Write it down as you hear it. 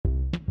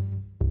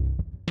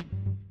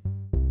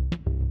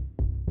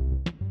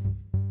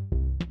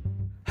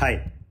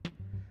Hi,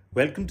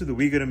 welcome to the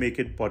We Gonna Make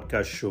It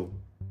podcast show.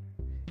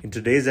 In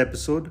today's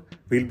episode,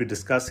 we'll be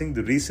discussing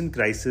the recent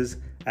crisis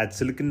at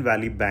Silicon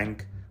Valley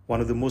Bank,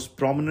 one of the most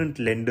prominent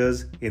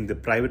lenders in the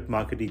private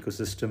market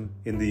ecosystem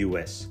in the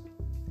US.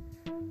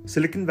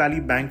 Silicon Valley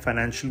Bank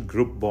financial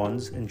group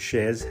bonds and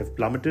shares have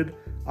plummeted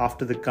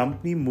after the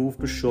company moved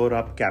to shore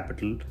up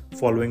capital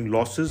following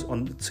losses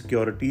on its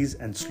securities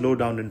and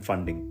slowdown in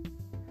funding.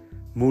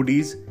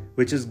 Moody's,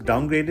 which has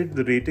downgraded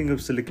the rating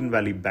of Silicon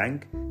Valley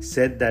Bank,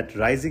 said that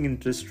rising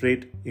interest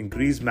rate,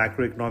 increased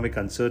macroeconomic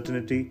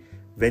uncertainty,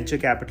 venture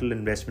capital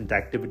investment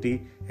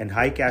activity, and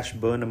high cash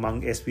burn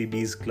among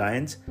SVB's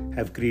clients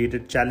have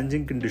created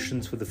challenging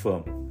conditions for the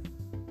firm.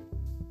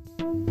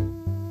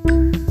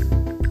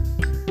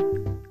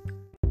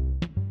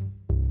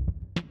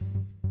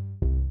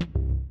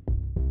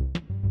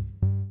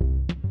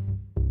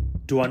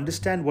 To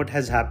understand what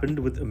has happened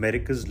with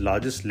America's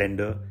largest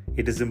lender,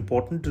 it is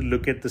important to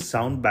look at the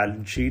sound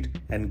balance sheet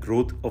and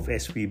growth of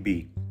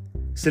SVB.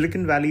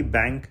 Silicon Valley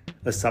Bank,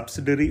 a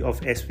subsidiary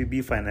of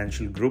SVB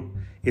Financial Group,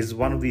 is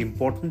one of the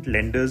important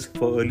lenders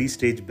for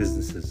early-stage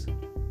businesses.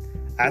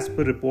 As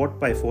per report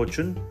by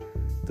Fortune,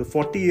 the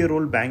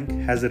 40-year-old bank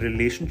has a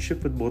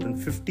relationship with more than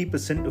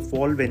 50% of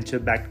all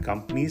venture-backed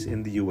companies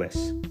in the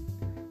US.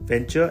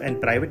 Venture and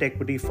private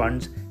equity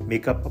funds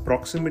make up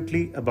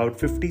approximately about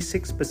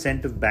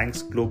 56% of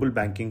bank's global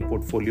banking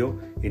portfolio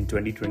in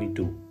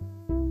 2022.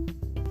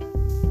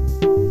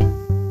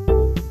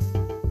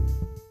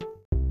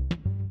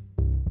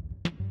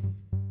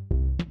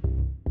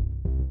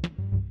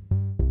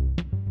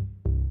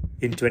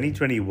 In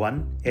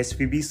 2021,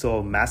 SVB saw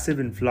a massive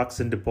influx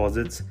in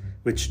deposits,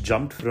 which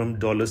jumped from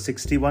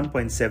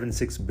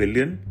 $61.76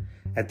 billion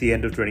at the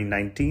end of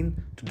 2019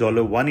 to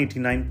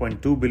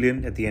 $189.2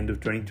 billion at the end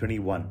of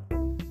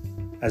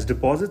 2021. As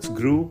deposits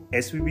grew,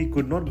 SVB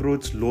could not grow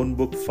its loan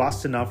book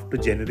fast enough to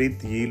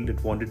generate the yield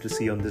it wanted to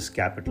see on this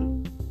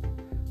capital.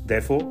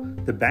 Therefore,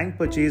 the bank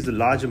purchased a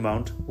large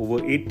amount, over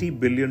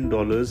 $80 billion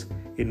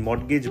in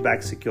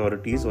mortgage-backed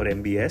securities or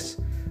MBS,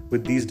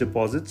 with these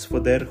deposits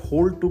for their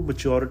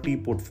hold-to-maturity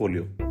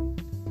portfolio.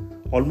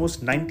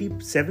 Almost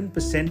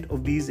 97%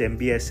 of these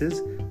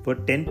MBSs were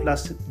 10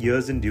 plus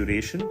years in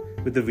duration,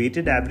 with a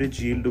weighted average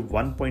yield of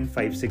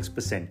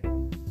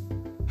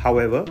 1.56%.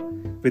 However,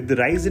 with the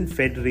rise in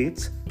Fed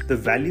rates, the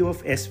value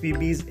of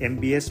SVB's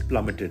MBS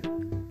plummeted.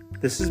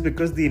 This is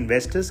because the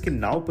investors can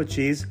now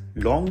purchase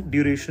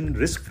long-duration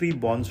risk-free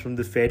bonds from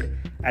the Fed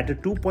at a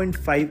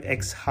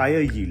 2.5x higher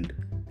yield.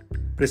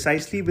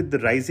 Precisely with the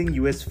rising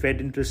US Fed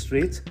interest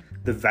rates,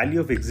 the value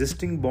of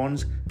existing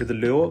bonds with the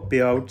lower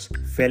payouts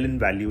fell in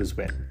value as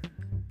well.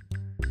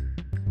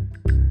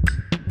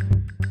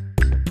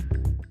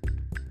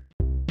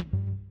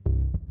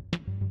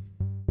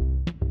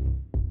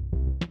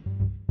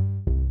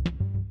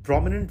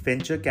 Prominent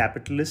venture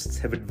capitalists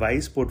have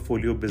advised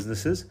portfolio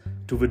businesses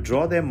to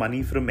withdraw their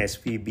money from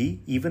SVB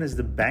even as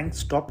the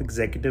bank's top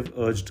executive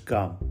urged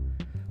calm.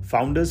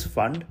 Founders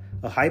Fund,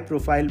 a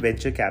high-profile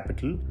venture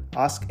capital,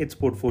 asked its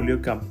portfolio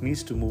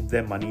companies to move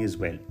their money as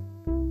well.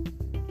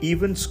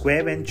 Even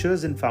Square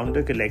Ventures and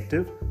Founder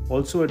Collective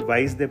also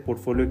advised their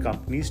portfolio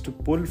companies to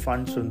pull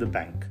funds from the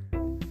bank.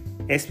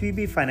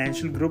 SVB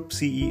Financial Group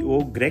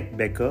CEO Greg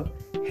Becker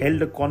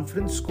held a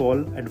conference call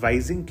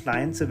advising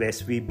clients of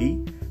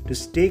SVB to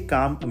stay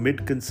calm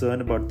amid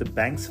concern about the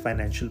bank's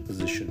financial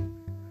position.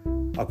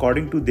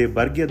 According to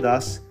Debargya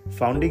Das,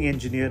 founding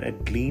engineer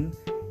at Glean,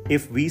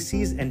 if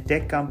VCs and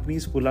tech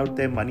companies pull out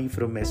their money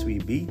from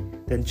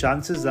SVB, then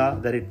chances are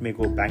that it may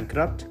go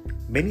bankrupt,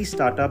 many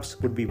startups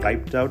would be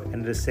wiped out,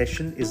 and a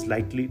recession is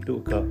likely to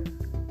occur.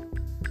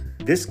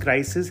 This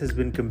crisis has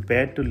been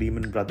compared to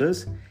Lehman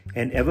Brothers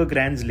and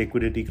Evergrande's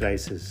liquidity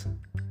crisis.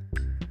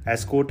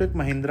 As Kotak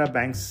Mahindra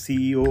Bank's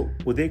CEO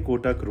Uday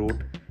Kotak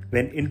wrote,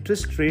 when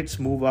interest rates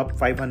move up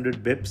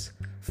 500 bips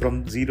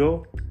from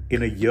zero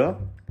in a year,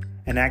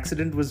 an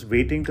accident was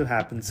waiting to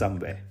happen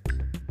somewhere.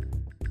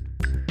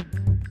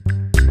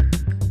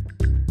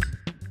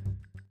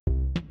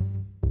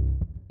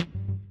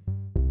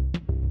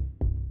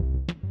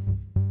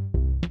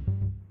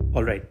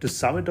 Alright, to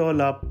sum it all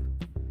up,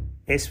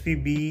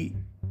 SVB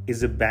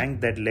is a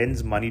bank that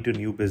lends money to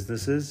new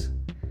businesses.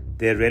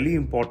 They're really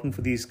important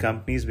for these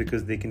companies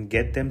because they can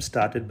get them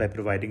started by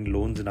providing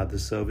loans and other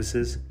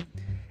services.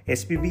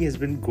 SVB has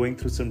been going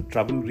through some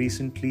trouble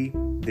recently.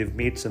 They've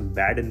made some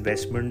bad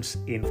investments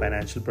in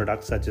financial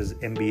products such as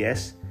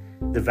MBS.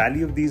 The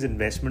value of these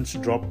investments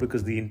dropped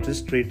because the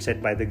interest rate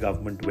set by the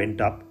government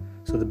went up,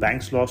 so the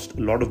banks lost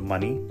a lot of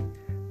money.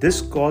 This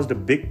caused a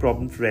big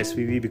problem for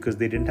SVB because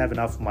they didn't have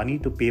enough money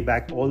to pay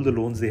back all the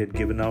loans they had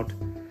given out.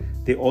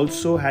 They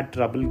also had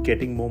trouble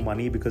getting more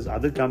money because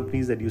other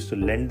companies that used to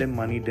lend them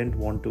money didn't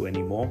want to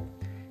anymore.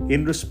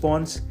 In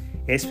response,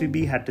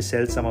 SVB had to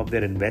sell some of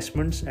their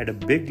investments at a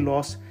big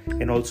loss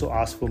and also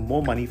ask for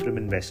more money from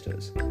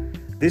investors.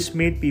 This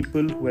made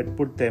people who had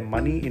put their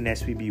money in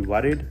SVB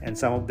worried, and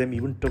some of them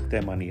even took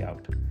their money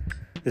out.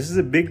 This is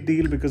a big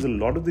deal because a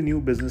lot of the new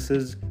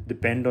businesses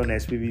depend on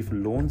SVB for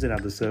loans and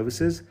other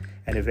services,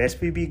 and if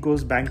SVB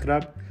goes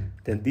bankrupt,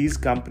 then these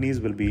companies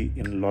will be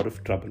in a lot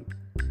of trouble.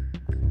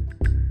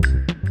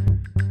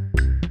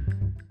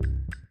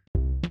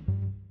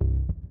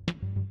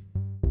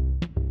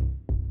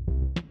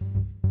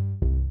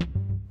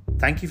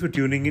 Thank you for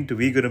tuning in to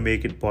We Gonna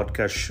Make It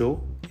podcast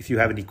show. If you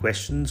have any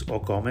questions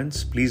or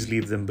comments, please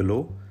leave them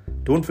below.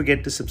 Don't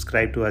forget to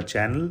subscribe to our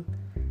channel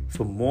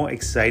for more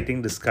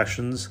exciting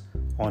discussions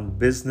on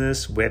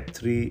business,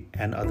 Web3,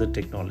 and other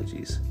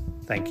technologies.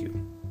 Thank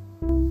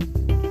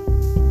you.